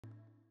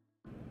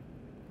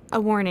A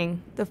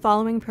warning, the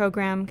following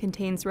program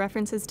contains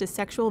references to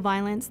sexual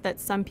violence that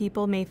some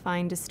people may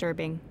find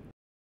disturbing.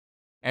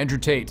 Andrew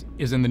Tate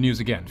is in the news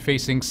again,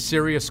 facing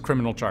serious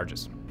criminal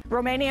charges.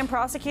 Romanian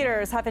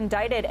prosecutors have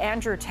indicted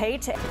Andrew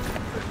Tate.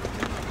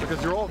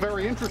 Because you're all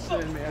very interested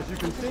in me, as you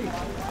can see.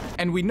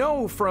 And we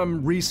know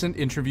from recent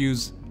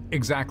interviews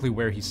exactly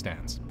where he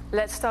stands.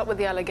 Let's start with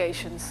the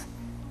allegations.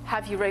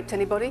 Have you raped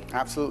anybody?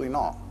 Absolutely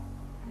not.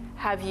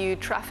 Have you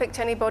trafficked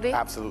anybody?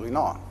 Absolutely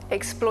not.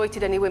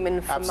 Exploited any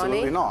women for Absolutely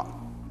money? not.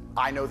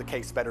 I know the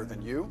case better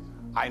than you.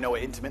 I know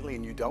it intimately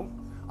and you don't.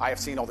 I have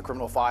seen all the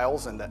criminal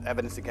files and the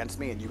evidence against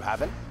me and you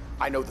haven't.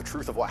 I know the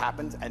truth of what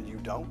happened and you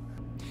don't.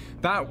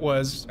 That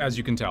was, as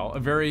you can tell,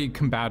 a very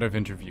combative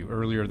interview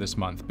earlier this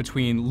month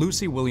between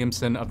Lucy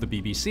Williamson of the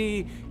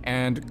BBC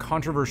and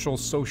controversial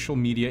social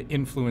media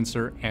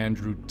influencer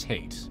Andrew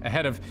Tate,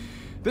 ahead of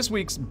this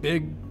week's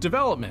big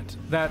development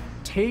that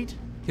Tate,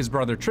 his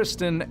brother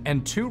Tristan,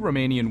 and two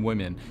Romanian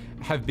women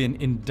have been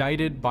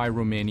indicted by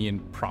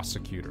Romanian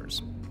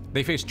prosecutors.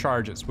 They face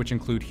charges which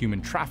include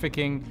human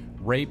trafficking,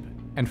 rape,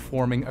 and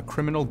forming a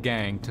criminal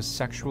gang to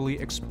sexually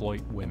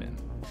exploit women.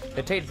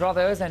 The Tate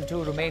brothers and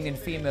two Romanian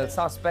female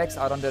suspects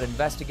are under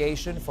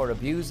investigation for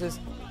abuses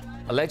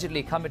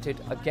allegedly committed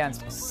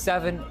against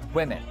 7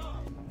 women.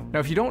 Now,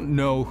 if you don't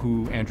know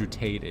who Andrew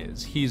Tate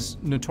is, he's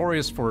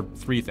notorious for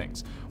 3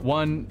 things.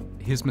 1,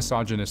 his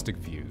misogynistic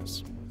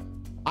views.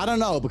 I don't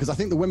know, because I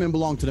think the women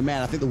belong to the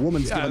man. I think the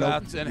woman's given over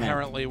that's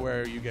inherently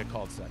where you get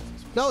called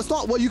sexist. No, it's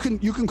not. Well, you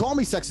can call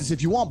me sexist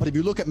if you want, but if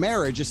you look at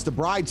marriage, it's the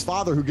bride's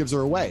father who gives her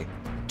away.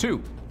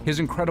 2, his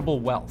incredible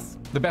wealth.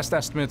 The best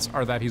estimates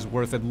are that he's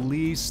worth at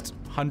least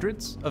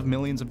hundreds of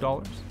millions of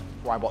dollars.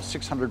 Well, I bought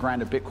 600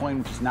 grand of Bitcoin,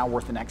 which is now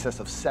worth in excess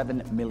of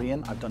 7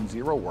 million. I've done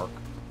zero work.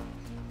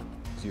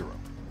 Zero.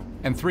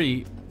 And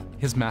 3,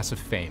 his massive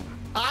fame.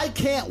 I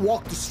can't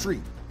walk the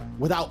street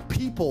without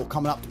people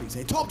coming up to me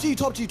saying, top G,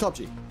 top G, top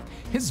G.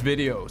 His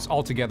videos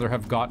altogether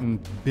have gotten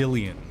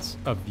billions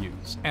of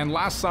views. And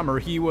last summer,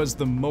 he was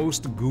the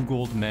most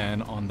Googled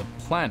man on the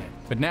planet.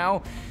 But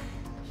now,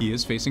 he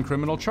is facing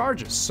criminal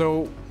charges.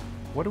 So,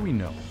 what do we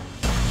know?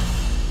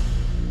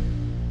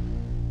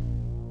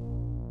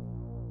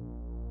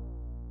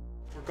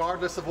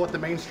 Regardless of what the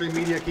mainstream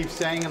media keeps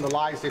saying and the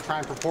lies they try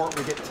and purport,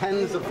 we get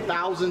tens of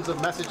thousands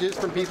of messages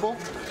from people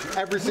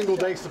every single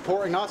day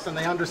supporting us, and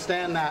they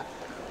understand that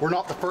we're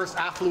not the first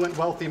affluent,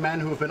 wealthy men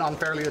who have been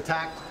unfairly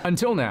attacked.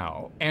 Until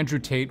now, Andrew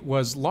Tate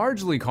was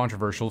largely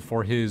controversial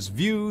for his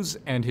views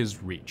and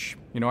his reach.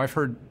 You know, I've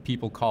heard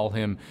people call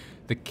him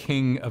the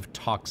king of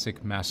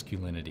toxic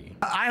masculinity.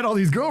 I had all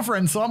these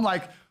girlfriends, so I'm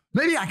like,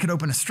 maybe I could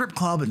open a strip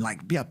club and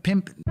like be a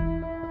pimp.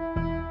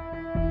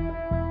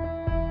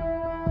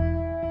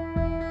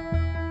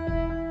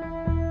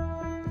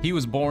 He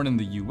was born in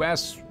the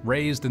US,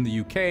 raised in the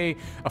UK,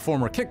 a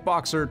former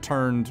kickboxer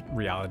turned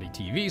reality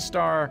TV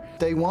star.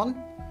 Day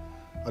one,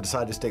 I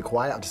decided to stay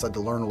quiet. I decided to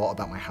learn a lot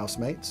about my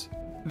housemates.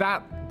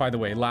 That, by the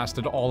way,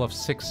 lasted all of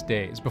 6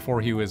 days before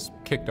he was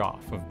kicked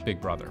off of Big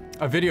Brother.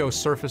 A video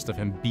surfaced of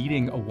him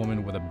beating a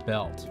woman with a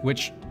belt,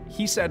 which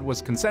he said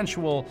was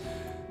consensual,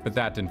 but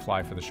that didn't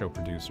fly for the show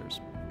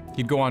producers.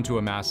 He'd go on to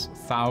amass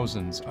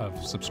thousands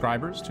of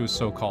subscribers to his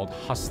so-called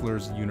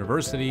Hustlers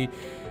University,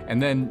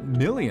 and then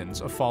millions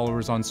of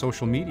followers on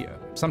social media,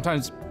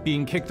 sometimes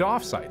being kicked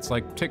off sites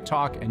like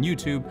TikTok and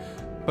YouTube,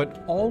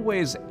 but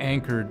always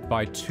anchored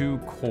by 2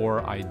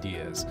 core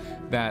ideas: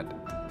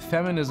 that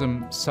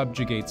feminism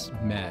subjugates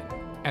men,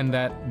 and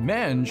that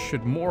men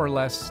should more or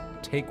less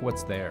take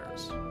what's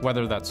theirs,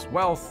 whether that's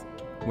wealth,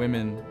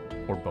 women,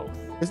 or both.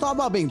 It's not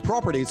about being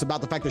property, it's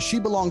about the fact that she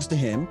belongs to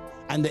him,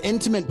 and the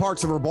intimate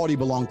parts of her body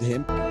belong to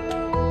him.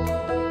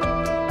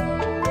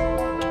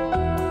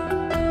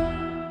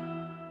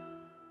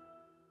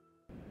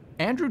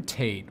 Andrew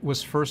Tate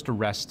was first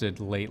arrested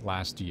late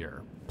last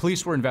year.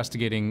 Police were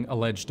investigating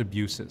alleged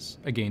abuses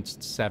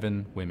against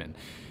 7 women.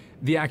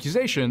 The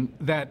accusation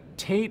that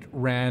Tate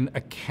ran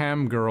a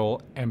cam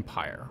girl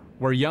empire,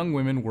 where young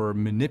women were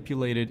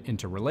manipulated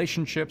into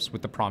relationships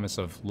with the promise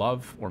of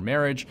love or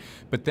marriage,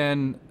 but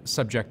then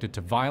subjected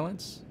to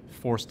violence,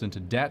 forced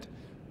into debt,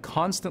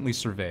 constantly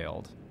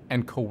surveilled,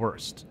 and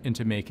coerced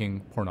into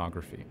making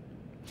pornography.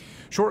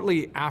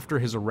 Shortly after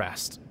his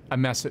arrest, a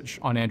message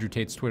on Andrew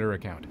Tate's Twitter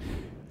account: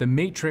 "The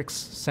Matrix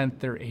sent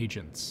their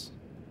agents."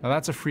 Now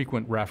that's a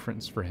frequent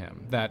reference for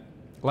him, that,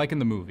 like in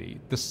the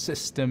movie, the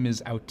system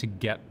is out to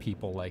get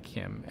people like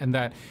him, and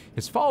that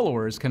his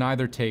followers can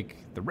either take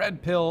the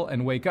red pill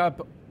and wake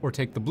up, or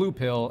take the blue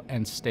pill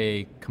and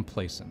stay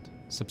complacent,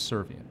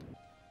 subservient.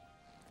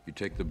 You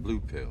take the blue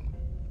pill,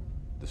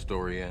 the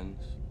story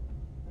ends.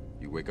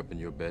 You wake up in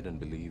your bed and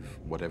believe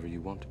whatever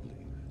you want to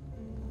believe.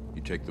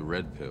 You take the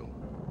red pill,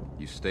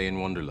 you stay in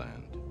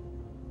Wonderland,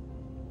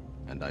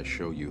 and I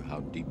show you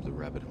how deep the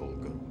rabbit hole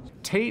goes.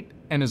 Tate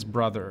and his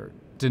brother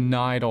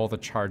denied all the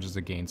charges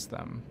against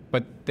them,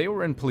 but they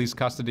were in police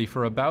custody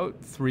for about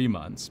 3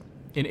 months.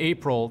 In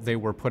April, they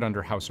were put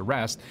under house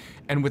arrest,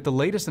 and with the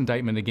latest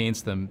indictment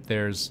against them,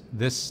 there's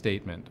this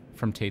statement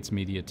from Tate's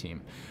media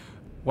team.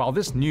 While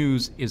this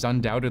news is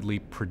undoubtedly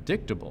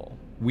predictable,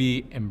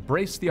 We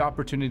embrace the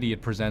opportunity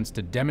it presents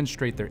to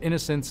demonstrate their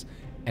innocence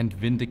and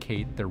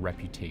vindicate their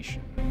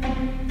reputation.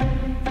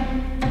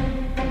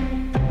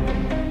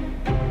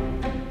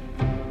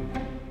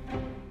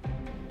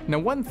 Now,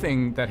 one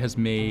thing that has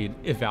made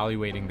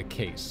evaluating the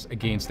case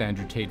against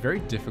Andrew Tate very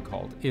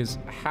difficult is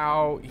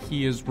how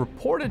he is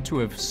reported to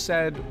have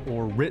said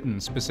or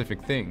written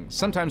specific things,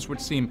 sometimes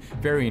which seem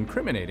very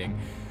incriminating,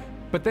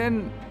 but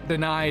then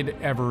denied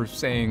ever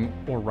saying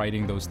or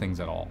writing those things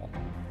at all.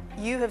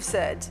 You have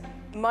said,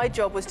 my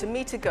job was to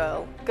meet a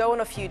girl, go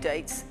on a few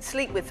dates,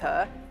 sleep with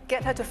her,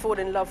 get her to fall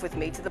in love with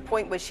me to the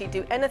point where she'd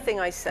do anything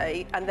I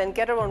say, and then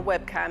get her on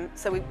webcam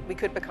so we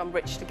could become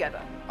rich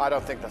together. I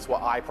don't think that's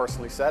what I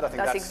personally said. I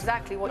think that's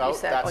exactly what you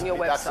said on your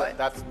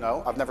website.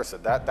 No, I've never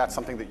said that. That's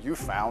something that you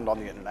found on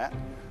the internet.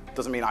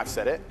 Doesn't mean I've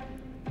said it.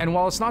 And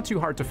while it's not too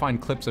hard to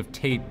find clips of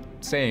Tate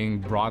saying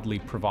broadly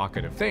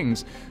provocative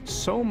things,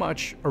 so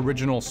much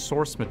original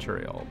source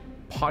material,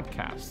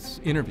 podcasts,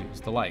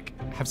 interviews, the like,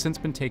 have since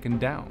been taken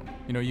down.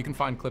 You know, you can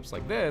find clips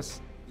like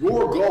this.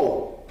 Your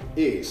goal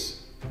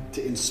is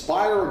to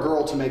inspire a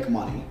girl to make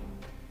money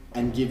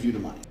and give you the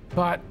money.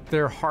 But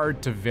they're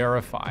hard to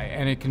verify,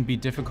 and it can be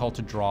difficult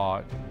to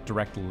draw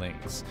direct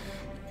links.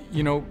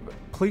 You know,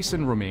 police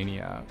in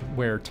Romania,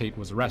 where Tate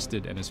was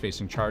arrested and is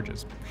facing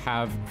charges,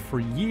 have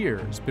for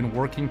years been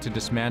working to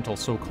dismantle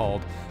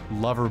so-called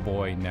lover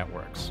boy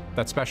networks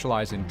that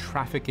specialize in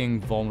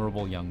trafficking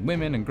vulnerable young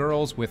women and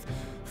girls with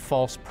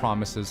false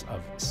promises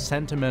of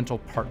sentimental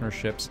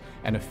partnerships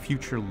and a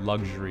future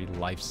luxury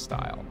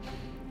lifestyle.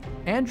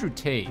 Andrew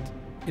Tate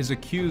is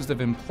accused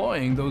of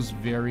employing those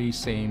very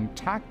same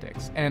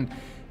tactics, and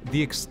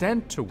the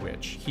extent to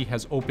which he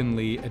has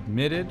openly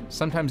admitted,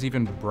 sometimes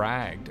even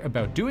bragged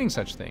about doing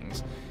such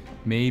things,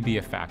 may be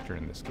a factor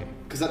in this case.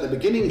 Because at the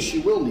beginning she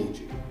will need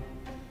you,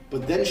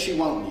 but then she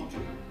won't need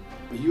you.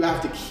 But you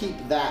have to keep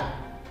that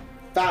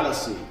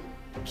fallacy,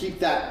 keep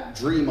that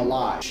dream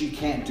alive. She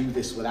can't do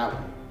this without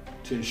you,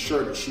 to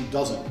ensure that she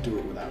doesn't do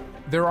it without you.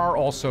 There are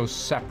also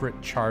separate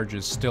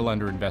charges still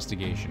under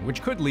investigation,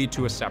 which could lead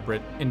to a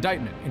separate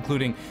indictment,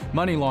 including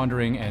money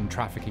laundering and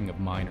trafficking of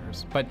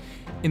minors. But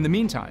in the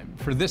meantime,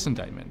 for this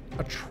indictment,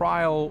 a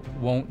trial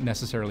won't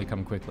necessarily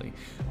come quickly.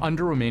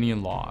 Under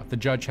Romanian law, the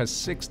judge has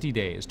 60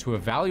 days to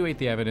evaluate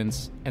the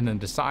evidence and then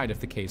decide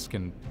if the case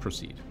can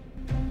proceed.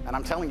 And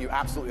I'm telling you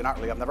absolutely and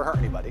utterly, I've never hurt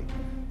anybody,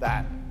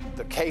 that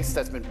the case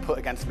that's been put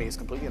against me is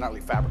completely and utterly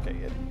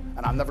fabricated,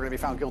 and I'm never going to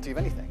be found guilty of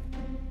anything.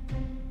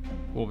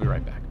 We'll be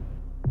right back.